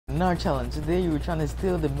another challenge. Today we were trying to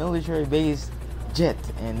steal the military base jet,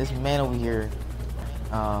 and this man over here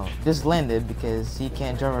just landed because he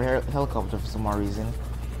can't drive a helicopter for some odd reason.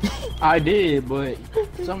 I did, but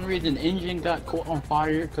for some reason the engine got caught on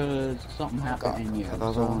fire because something happened in here.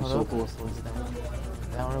 So on and so forth.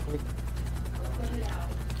 Down real quick.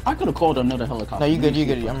 I could have called another helicopter. No, you good, you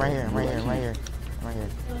good. I'm right here, I'm right here, I'm right here. Right here.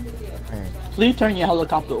 Right here. Please turn your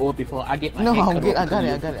helicopter off before I get my No, hand I'm cut good. off I got it.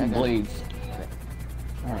 I because got it. I of got it. blades.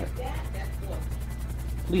 Alright.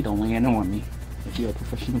 Please don't land on me if you're a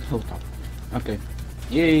professional helicopter. Okay.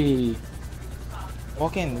 Yay.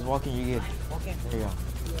 Walk in. Just walk in. You good. Walk in. There you go.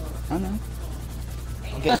 I know.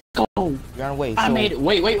 Okay. Let's go. You're on the way. I So, made it.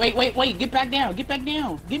 Wait. Get back down. Get back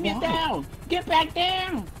down. Give me a down. Get back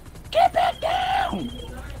down. Get back down.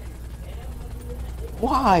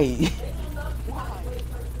 why?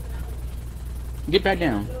 Get back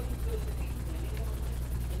down.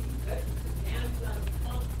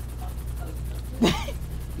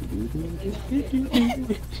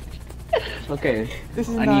 Okay. This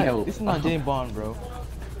is I not. need help. This is not James Bond, bro.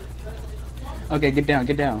 Okay, get down,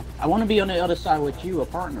 get down. I want to be on the other side with you, a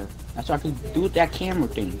partner. That's so I can do that camera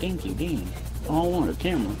thing. Thank you, damn. I don't want a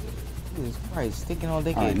camera. Jesus Christ, sticking all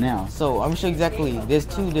day. Alright, now. So I'm gonna show you exactly. There's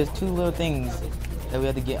two little things that we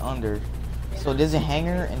have to get under. So there's a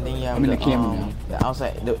hangar, and then you have I'm in the camera now. the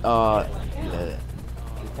outside, the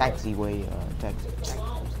taxiway, taxi.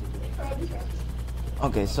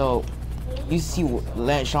 Okay, so you see,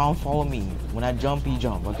 let Sean follow me. When I jump, he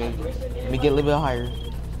jump. Okay, let me get a little bit higher.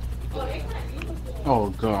 Oh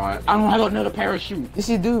god, I don't have another parachute. Yes,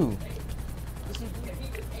 you do.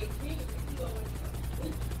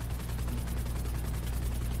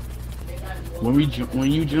 When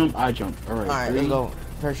you jump, I jump. All right. All right, let's go.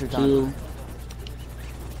 Parachute time. 2.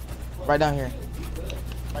 Right down here.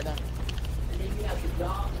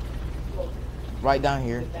 Right down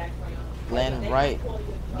here. Land right.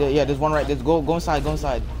 Yeah, there's one right. There's go inside. Go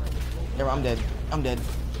inside. Yeah, I'm dead. I'm dead.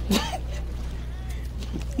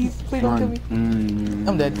 Please don't kill me.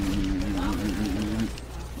 I'm dead.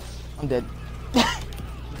 I'm dead.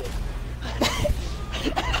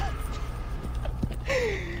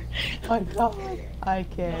 My God, I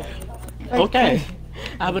can't. Okay.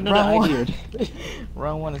 I have another idea.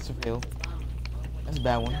 Round 1 is to fail. That's a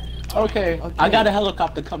bad one. Okay. I got a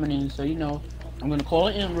helicopter coming in, so you know, I'm gonna call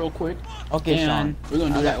it in real quick. Okay, and Sean. we're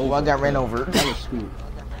gonna do that over. Well, I got ran over. That was screwed.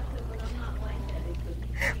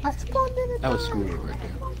 I spawned in it. That was screwed right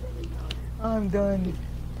there. I'm done.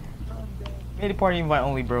 Made a party invite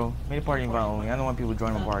only, bro. Made a party invite only. I don't want people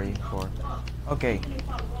joining my party for. Okay.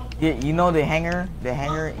 Yeah, you know the hangar? The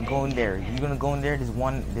hangar, go in there. You're gonna go in there. There's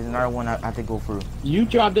another one I have to go through. You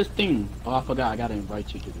drive this thing. Oh, I forgot. I gotta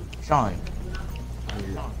invite you to do. Sean.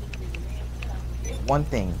 One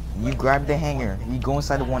thing. You grab the hangar. You go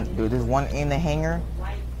inside the one. There's one in the hangar,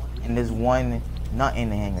 and there's one not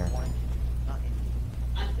in the hangar.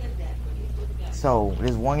 So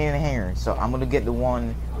there's one in the hangar. So I'm gonna get the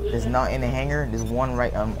one that's not in the hangar. There's one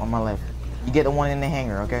right on my left. You get the one in the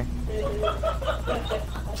hangar, okay?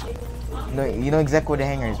 You know exactly where the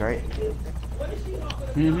hangar is, right?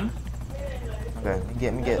 Mm-hmm. Okay,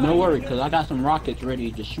 let me get. No worry, cause I got some rockets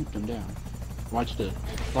ready to shoot them down. Watch this.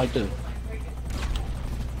 Like this.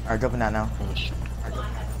 Alright, dropping that now. Oh, shit.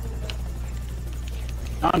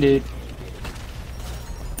 I'm dead.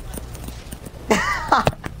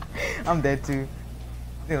 I'm dead too.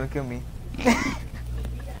 They're gonna kill me.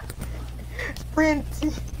 Sprint!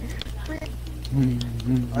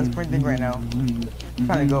 I'm sprinting right now. I'm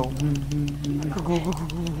trying to go. Go.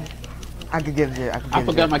 I could get it there. I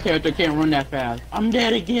forgot my character can't run that fast. I'm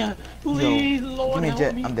dead again. Please, Lord, give me a help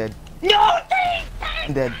jet. me. I'm dead. No,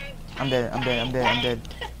 I'm dead. I'm dead.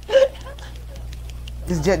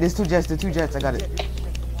 There's two jets. I got it.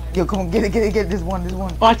 Yo, come on, get it. This one.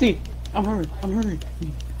 Oh, I see. I'm hurrying.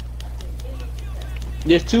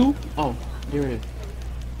 There's 2? Oh, there it is.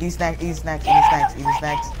 Eat snacks.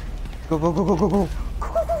 Go.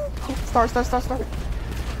 Start.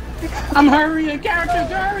 I'm hurrying, character,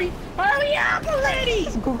 hurry up already!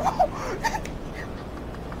 Go.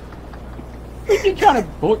 You trying to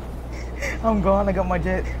boot? I'm gone. I got my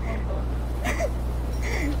jet.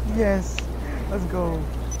 Yes. Let's go.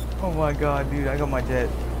 Oh my God, dude. I got my jet.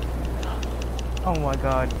 Oh my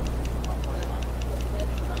God.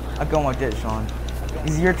 I got my jet, Sean.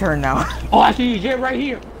 It's your turn now. Oh, I see your jet right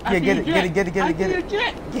here. Yeah, get it. I see your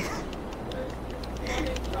jet.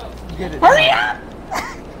 Get it. Hurry up!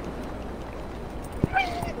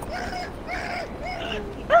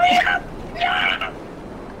 Hurry up!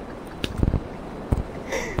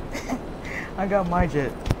 I got my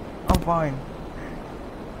jet. I'm fine.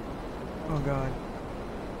 Oh God.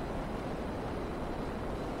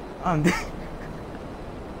 I'm dead.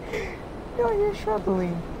 Yo, you're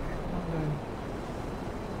struggling.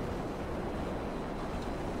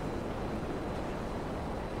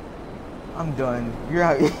 I'm done. You're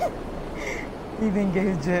out. He didn't get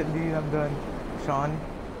his jet, dude. I'm done. Sean,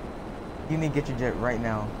 you need to get your jet right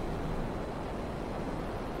now.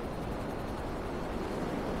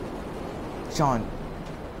 Sean,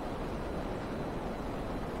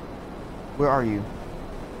 where are you?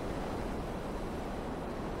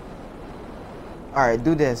 Alright,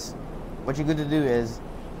 do this. What you're gonna do is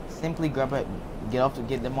simply get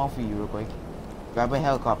them off of you real quick. Grab a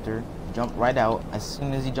helicopter, jump right out. As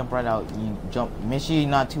soon as you jump right out, you jump. Make sure you're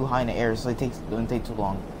not too high in the air, so it doesn't take too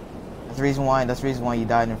long. That's the reason why you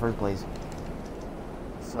died in the first place.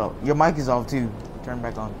 So your mic is off too. Turn it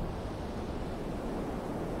back on.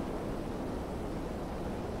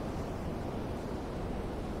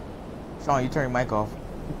 Sean, you turn your mic off.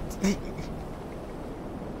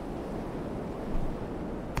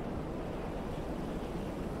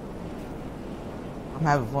 I'm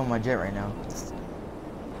having fun with my jet right now.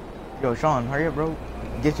 Yo, Sean, hurry up, bro.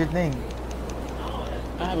 Get your thing.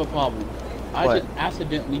 I have a problem. I What? just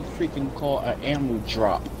accidentally freaking called an ammo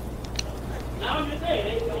drop.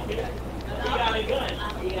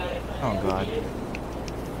 Oh, God.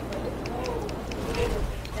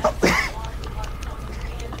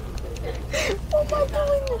 Oh, my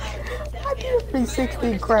goodness. I did a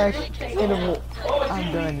 360 crash in a...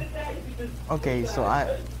 I'm done. Okay, so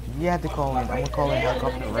we have to call in. I'm going to call in a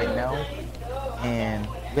helicopter right now. And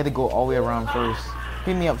we have to go all the way around first.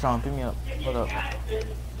 Pick me up, Sean. Pick me up. Hold up.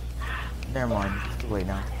 Never mind. It's too late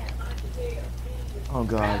now. Oh,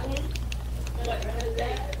 God.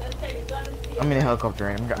 I'm in a helicopter,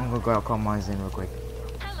 and I'm going to go out call mines in real quick.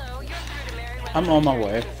 Hello, you're through to Meriwether I'm on my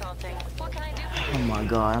way. Consulting. What can I do for Oh, you? my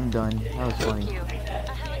God. I'm done. That was funny. Thank you.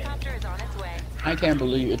 A helicopter is on its way. I can't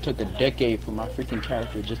believe it took a decade for my freaking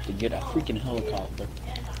character just to get a freaking helicopter.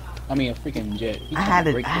 I mean, a freaking jet. He I tried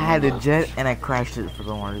to break had the a windows. jet, and I crashed it for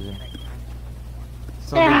some reason.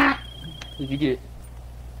 So Did you get?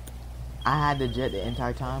 I had the jet the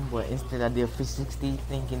entire time, but instead I did a 360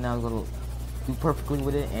 thinking I was gonna do perfectly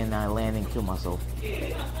with it, and I landed and killed myself.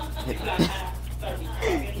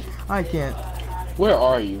 I can't. Where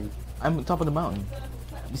are you? I'm on top of the mountain.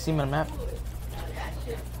 You see me on the map?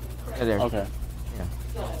 Yeah, there. Okay.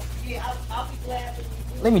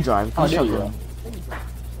 Let me drive. Oh, Come there show you you. go.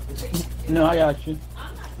 No, I got you.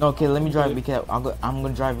 No, okay, let me drive because I'm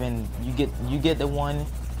gonna drive in. You get the one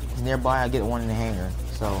nearby. I get one in the hangar.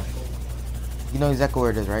 So you know exactly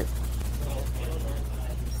where it is, right?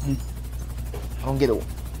 I'm gonna get it.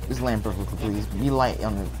 Just land perfectly, please. Be light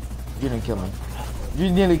on it. You didn't kill me. You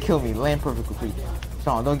nearly killed me. Land perfectly, please.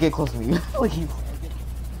 Sean, don't get close to me. Please.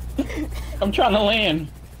 I'm trying to land.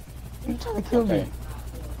 You're trying to kill me. Okay.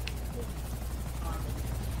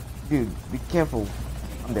 Dude, be careful.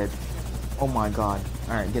 I'm dead. Oh my God.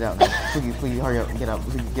 Alright, get out now. Please, hurry up. Get out.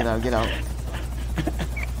 Please, get out.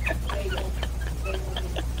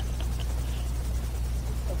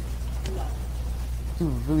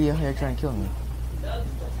 Dude, really out here trying to kill me.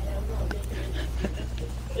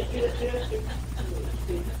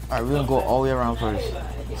 Alright, we're gonna go all the way around first.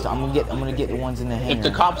 So I'm gonna get the ones in the hangar. If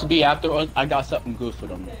the cops be after us, I got something good for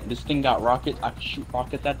them. This thing got rockets. I can shoot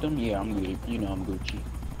rockets at them. Yeah, I'm good. You know I'm Gucci.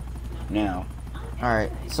 Now.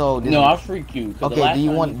 Alright, so this No, I'll freak you. 'cause the okay, last do you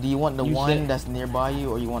time want the you one said- that's nearby you,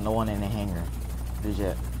 or you want the one in the hangar? The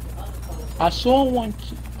jet. I saw one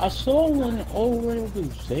over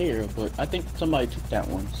there, but I think somebody took that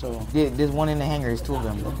one. So There's one in the hangar. There's two of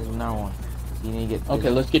them. There's another one. You need to get. okay,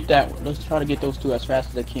 let's get that. Let's try to get those two as fast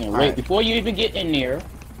as I can. Wait, Alright. before you even get in there.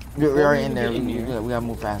 We're already in Before there. we We get in there. gotta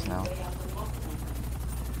move fast now. Here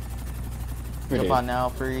it Jump is. out now.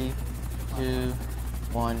 3, 2,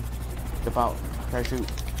 1. Jump out. Parachute.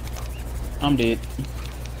 I'm dead.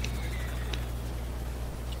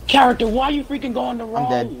 Character, why you freaking going the wrong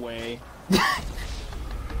dead. way?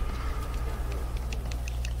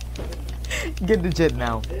 Get the jet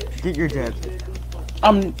now. Get your jet.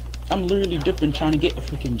 I'm literally dipping trying to get the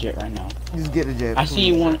freaking jet right now. Just get the jet. I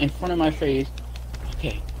see please. one in front of my face.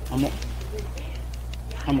 Okay,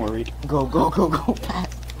 I'm worried. Go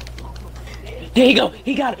fast. There you go.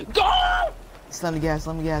 He got it. Go! Slam the gas.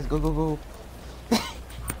 Go.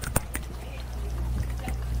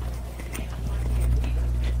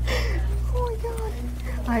 Oh my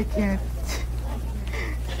God. I can't.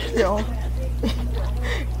 Yo.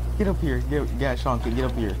 Get up here. Yeah, Sean, get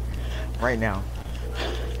up here. Right now.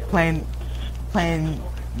 Plan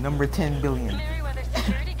number 10 billion. Meriwether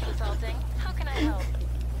Security Consulting. How can I help?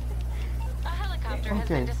 A helicopter has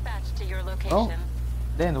Okay. been dispatched to your location. Oh.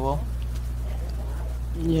 Then, well.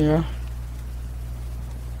 Yeah.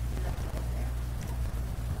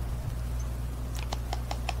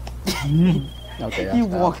 Okay, that's You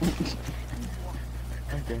foul. walked.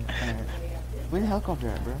 Okay. Alright. Where the helicopter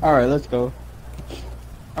at, bro? Alright, let's go.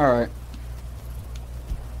 Alright.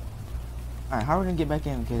 Alright, how are we gonna get back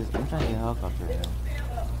in? Because I'm trying to get a helicopter. Man.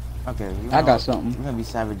 Okay, I got something. We're gonna be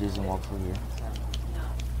savages and walk through here.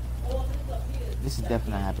 This is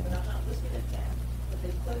definitely not happening.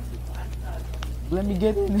 Let me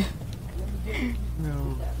get in.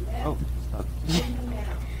 No. Oh, stuck.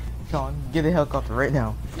 Sean, get a helicopter right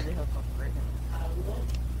now.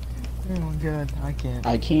 Oh my god, I can't.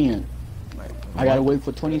 I can't. Wait, I gotta wait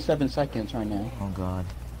for 27 seconds right now. Oh god.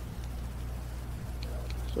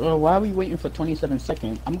 So while we waiting for 27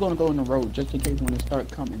 seconds, I'm gonna go on the road just in case when it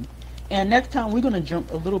start coming. And next time we're gonna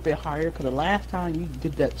jump a little bit higher, cause the last time you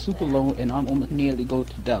did that super low and I'm almost nearly go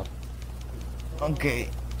to death. Okay.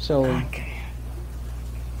 So Okay.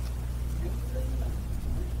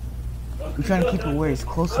 We're trying to keep it where it's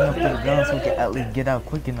close enough to the ground so we can at least get out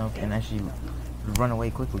quick enough and actually run away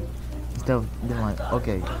quickly. Instead of being like,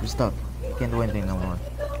 okay, you're stuck. You can't do anything no more.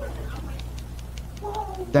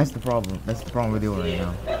 That's the problem. That's the problem we're dealing with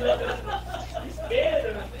right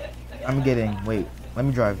now. I'm getting. Wait, let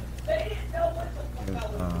me drive.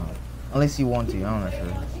 Unless you want to, I'm not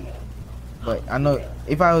sure. But I know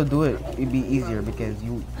if I would do it, it'd be easier because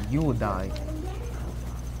you will die.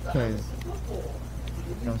 Because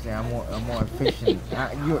you know what I'm saying. I'm more efficient.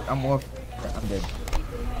 I'm dead.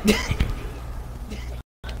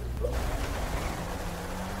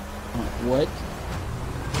 what?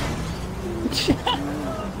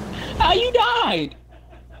 How you died?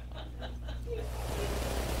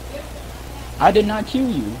 I did not kill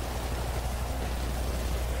you.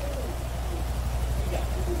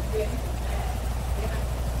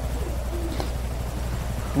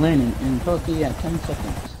 Landing in Turkey at 10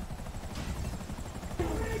 seconds.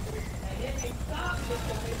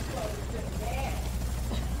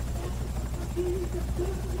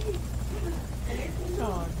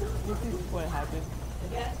 This is what happened.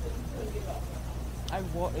 I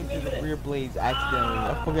walked into the rear blades accidentally.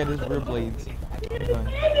 I forgot there's rear blades.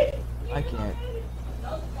 I can't.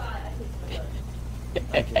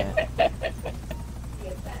 I can't.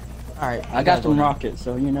 Alright. I got some rockets,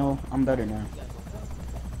 so you know, I'm better now.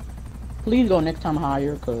 Please go next time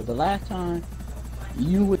higher, cause the last time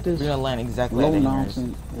you with this We're gonna land exactly low at the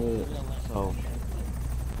nonsense was So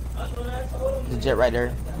there's a jet right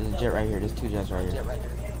there. There's a jet right here. There's two jets right here.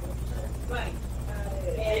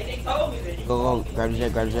 Go, grab the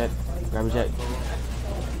jet, grab the jet, grab the jet.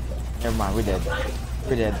 Never mind, we're dead.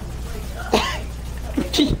 We're dead.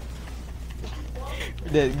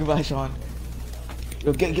 We're dead. Goodbye, Sean.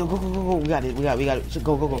 Yo, go. We got it. We got it.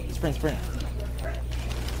 Go. Sprint. Sprint.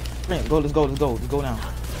 Go. Let's go now.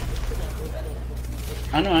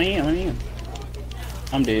 I know I am.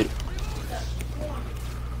 I'm dead.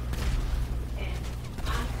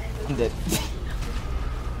 I'm dead.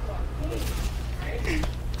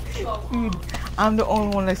 Dude, I'm the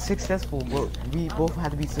only one that's successful, but we both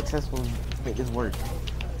had to be successful to make this work.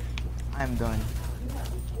 I'm done.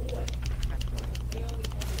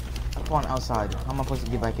 I'm going outside. How am I supposed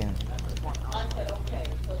to get back in?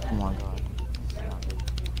 Oh my god.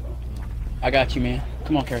 I got you, man.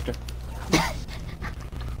 Come on, character.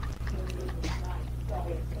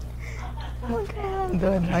 I'm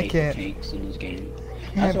done. I hate can't. tanks in this game.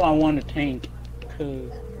 That's why I want a tank,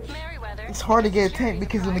 cause Merryweather. It's hard to get a tank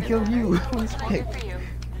because I'm gonna kill you. What can I do for you?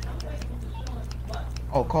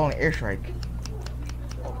 Oh, calling airstrike.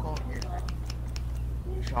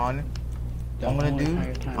 Sean, what I'm gonna do,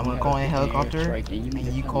 I'm gonna call in a helicopter,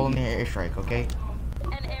 and you call in the airstrike, okay?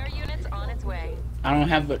 An air unit's on its way. I don't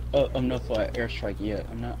have enough for an airstrike yet.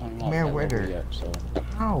 I'm not unlocked that Merryweather. level yet, so.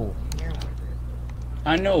 How?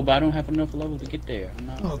 I know, but I don't have enough level to get there. I'm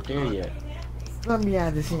not Oh, up there God. yet. Let me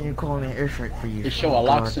add this in your calling an airstrike for you. It show Oh, a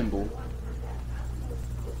lock God. symbol.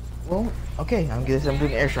 Well, okay, I'm doing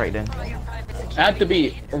airstrike then. For your private security. I have to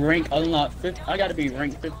be rank unlocked 50. I gotta be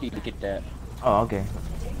rank 50 to get that. Oh, okay.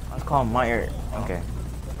 I'll call my air. Okay.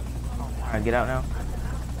 Alright, get out now.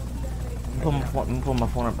 I'm putting my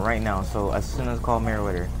phone up right now, so as soon as I call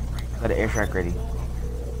Merryweather, got the airstrike ready.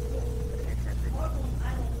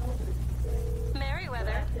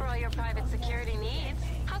 Merryweather, for all your private security needs.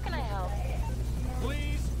 How can I help?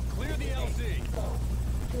 Please clear the LZ.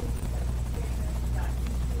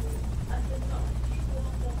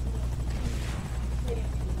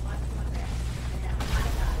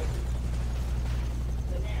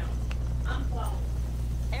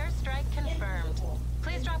 Airstrike confirmed.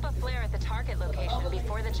 Please drop a flare at the target location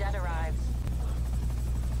before the jet arrives.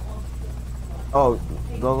 Oh,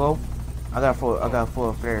 go. I got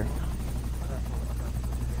full flare.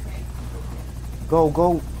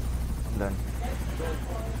 Go. I'm done.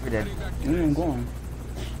 We're dead. I'm going.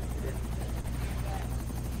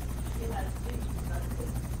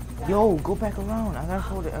 Yo, go back around. I gotta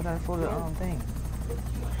fold the thing.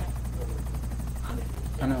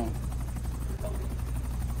 I know.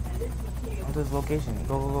 Onto this location.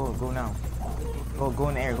 Go now. Go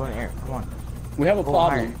in the air. Come on. We have a Go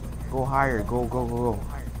problem. higher. Go higher. Go.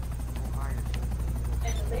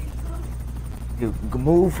 Dude,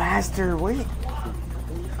 move faster. Wait.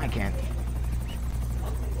 I can't.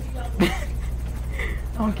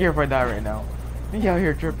 I don't care if I die right now. Me out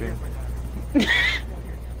here tripping.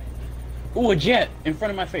 Ooh, a jet in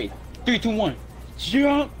front of my face. 3, 2, 1.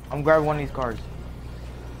 Jump! I'm grabbing one of these cars.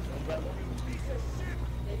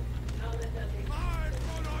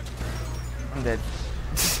 I'm dead.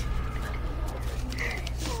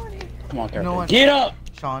 Come on, You character. know what? Get up!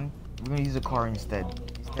 Sean, we're gonna use a car instead.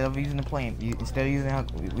 Instead of using the plane, instead of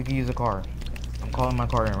using we can use a car. I'm calling my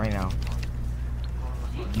car in right now.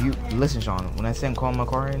 You listen, Sean. When I say I'm calling my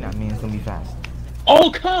car in, that means it's gonna be fast.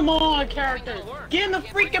 Oh, come on, character! Get in the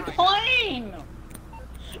freaking plane!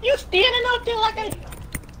 You standing up there like a...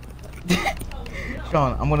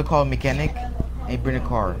 Sean, I'm gonna call a mechanic and bring a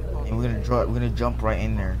car, and we're gonna jump right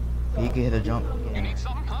in there. He can hit a jump. You need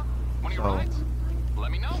something, huh? One of your So, rides?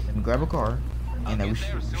 Let me know. let me grab a car, and we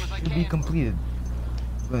should be completed.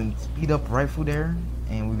 We're gonna speed up right through there,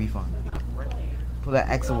 and we'll be fine. Pull that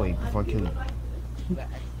X away before I kill you.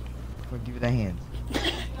 Before I give you that hand.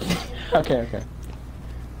 Okay.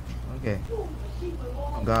 Okay.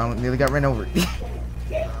 Oh God, I nearly got ran over.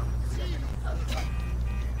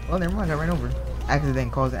 Oh, never mind, I got ran over.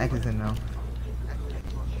 Accident caused an accident now.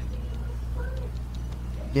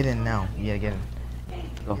 Get in now. Yeah, get in.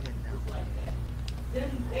 Go.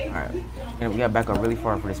 Alright. We gotta back up really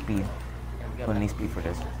far for the speed. We don't need speed for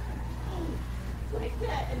this.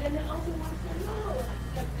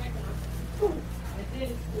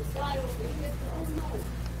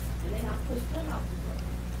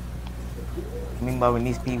 I mean by we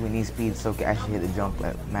need speed so we can actually hit the jump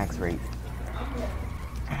at max rate.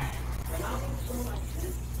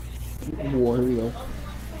 War, here we go.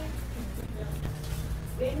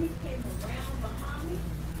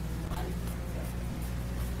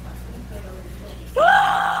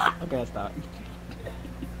 Okay, I'll stop.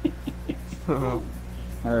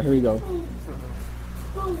 Alright, here we go.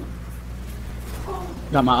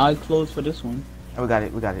 Got my eyes closed for this one. Oh, we got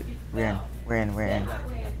it. We're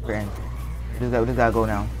in. We just gotta go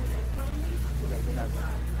now.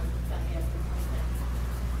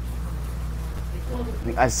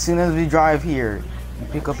 As soon as we drive here, you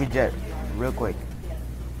pick up your jet real quick.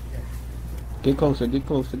 Get closer.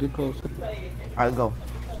 Alright, go.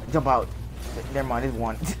 Jump out. Never mind, there's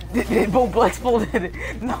one. They both exploded.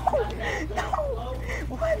 No.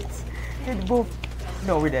 What? They both.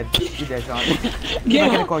 No, we're dead. We're dead, Sean. Get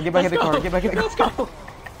back in the car. Get back in the car.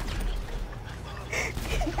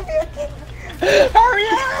 Hurry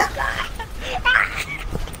up!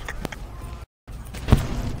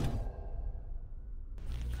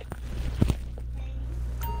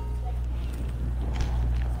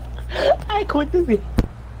 I quit the video.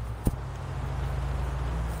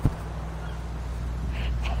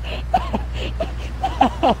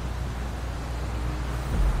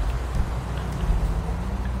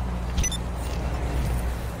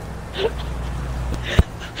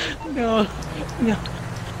 No.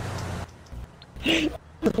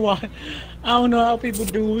 Why? I don't know how people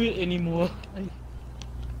do it anymore.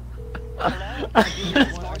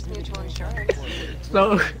 Morse Mutual Insurance.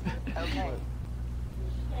 So, Okay.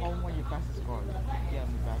 Call one of your fastest cars. Yeah,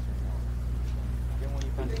 I'm faster now. Get one of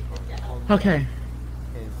your fastest cars. okay.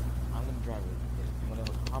 Because I'm gonna drive it. I'm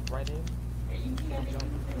gonna hop right in.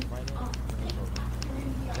 Jump right in. And go.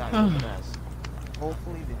 Got it fast.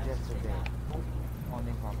 Hopefully the jets are there. On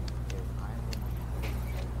the problem.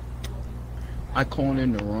 I called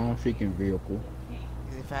in the wrong freaking vehicle.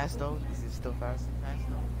 Is it fast though? Is it still fast?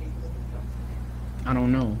 I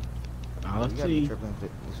don't know. I'll You gotta be see. tripping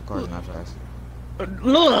if this car's not fast.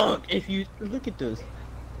 Look! If you look at this.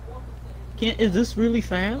 Is this really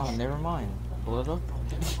fast? Oh, never mind. Pull it up.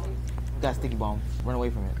 You got sticky bomb. Run away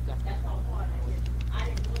from it.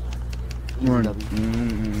 Easy Run. W.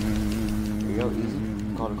 There you go, easy.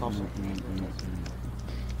 Call the cops.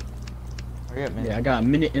 Hurry up, man. Yeah, I got a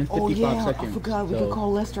minute and 55 Oh yeah, seconds. I forgot. We so- can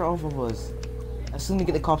call Lester off of us. As soon as we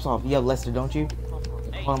get the cops off. You have Lester, don't you?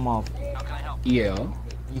 Call him off. How can I help? Yeah,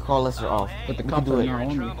 You call Lester off. but the We cops can do are it. not on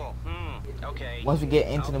me. Trouble. Okay. Once we get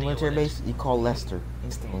into the military base, you call Lester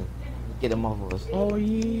instantly. Get him off of us. Oh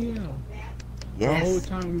yeah. The whole Yes.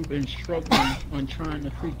 time we've been struggling on trying to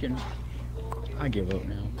freaking. I give up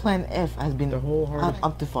now. Plan F has been The whole hardest.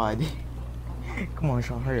 optified. Come on,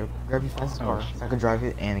 Sean, hurry up. Grab your fastest Oh, car shit. so I can drive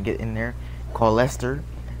it and get in there. Call Lester,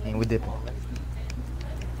 and we dip.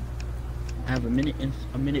 I have a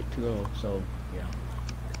minute to go, so yeah.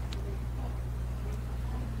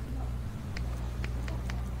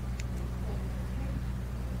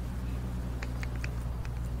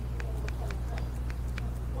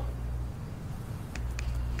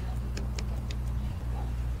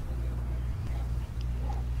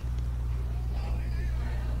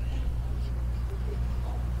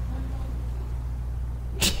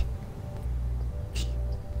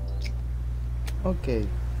 Okay.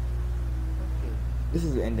 This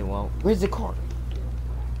is ending well. Where's the car?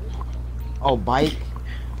 Oh, bike.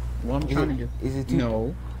 What I'm Is trying it- to do. is it too-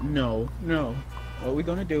 No. What we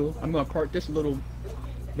gonna do? I'm gonna park this little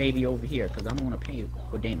baby over here because I don't want to pay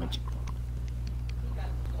for damage.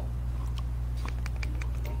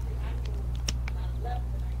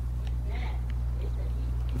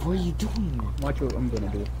 What are you doing? Watch what I'm gonna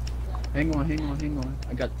do. Hang on.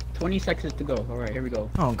 I got 20 seconds to go. All right, here we go.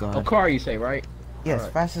 Oh A God. car, you say, right? Yes,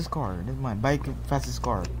 alright. fastest car. This is my bike, fastest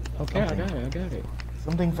car. Okay, Okay. I got it.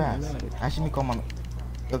 Something fast. got it. Actually, call my.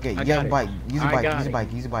 Okay, I you got have a it. bike. Use a I bike. got Use a it.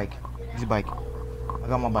 bike. Use a bike. Use a bike. I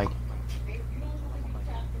got my bike.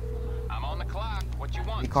 I'm on the clock. What you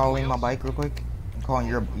want? You calling my Wheels? bike real quick? I'm calling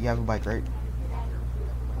your. You have a bike, right?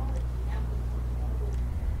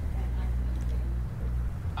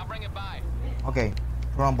 I'll bring it by. Okay.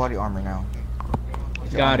 Put on body armor now.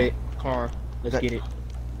 Get your Got armor. it. Car. Let's Got- get it.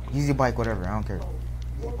 Use your bike, whatever. I don't care.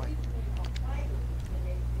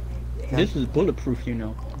 This is bulletproof, you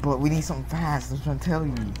know. But we need something fast. I'm trying to tell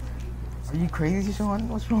you. Are you crazy, Sean?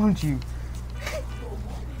 What's wrong with you?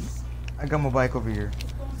 I got my bike over here.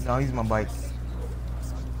 No, I'll use my bike.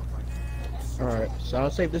 Alright, so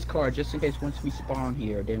I'll save this car just in case once we spawn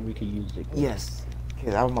here, then we can use it. Yes.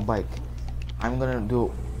 Okay, that was my bike. I'm gonna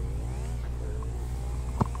do.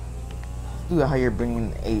 Do how you're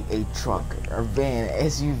bringing a truck or van,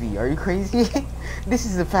 SUV. Are you crazy? This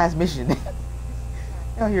is a fast mission.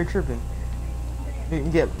 Out here tripping. Let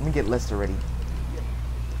me get Lester ready.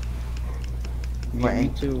 Yeah, me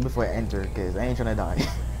too. Before I enter, cause I ain't trying to die.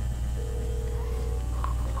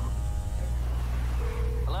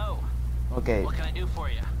 Hello. Okay, What can I do for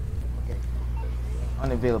you?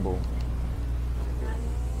 unavailable.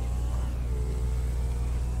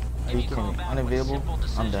 If you call Weekend, back with unavailable. simple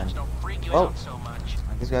I'm done. decisions, don't freak you Well, out so much.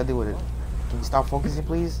 I guess we gotta deal with it. Can you stop focusing,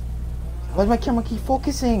 please? Why does my camera keep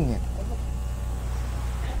focusing?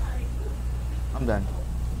 I'm done.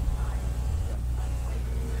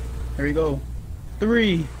 Here we go.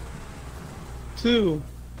 3, 2,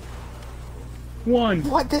 1.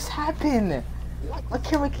 What just happened? My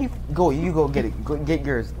camera keep go. You go get it. Go get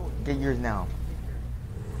yours. Get yours now.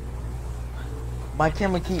 My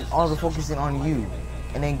camera keep auto focusing on you,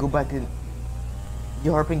 and then go back to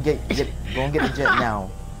your harping. Get go and get the jet now.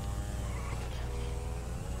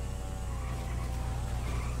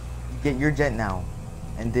 Get your jet now,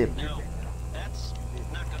 and dip. No, that's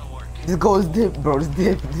not gonna work. Just go, just dip, bro. Just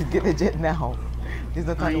dip. Just get the jet now. There's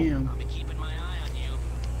no I time. to- am. I'll be keeping my eye on you.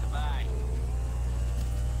 Goodbye.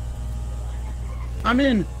 I'm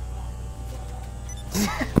in.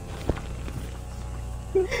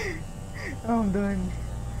 I'm done.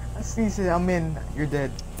 I see you said I'm in. You're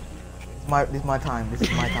dead. This is my time. This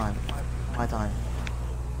is my time. My time.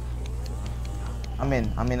 I'm in.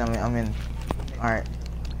 Alright.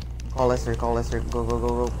 Call Lester. Go.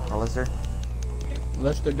 Call Lester.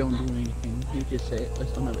 Lester don't do anything. He just said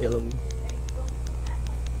it's unavailable.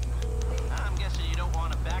 I'm guessing you don't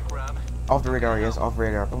want a back rub. Off the radar, yes, off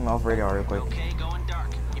radar. Put me off radar real quick. Okay, going dark.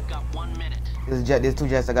 You've got 1 minute. There's a jet, there's two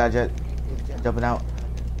jets, I got a jet. Jumping out.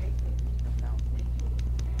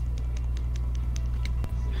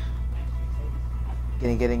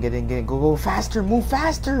 Get in. Go faster, move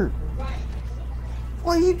faster!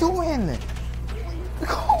 What are you doing?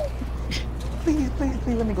 Go! Please,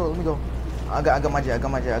 let me go. I got my jet.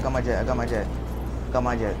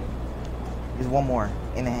 There's one more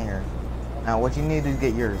in the hangar. Now what you need to do is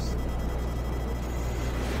get yours.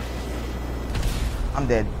 I'm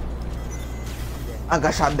dead. I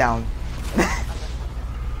got shot down.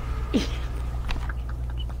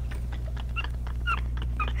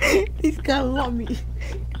 These guys love me.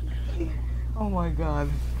 Oh my god.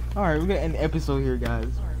 Alright, we're gonna end the episode here, guys.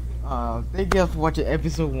 Thank you for watching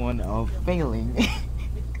episode 1 of Failing.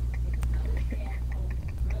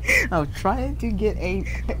 I was trying to get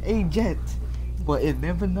a jet, but it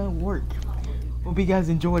never not worked. Hope you guys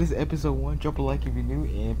enjoyed this episode 1. Drop a like if you're new,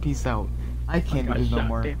 and peace out. I can't do got this no shot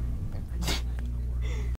more. down.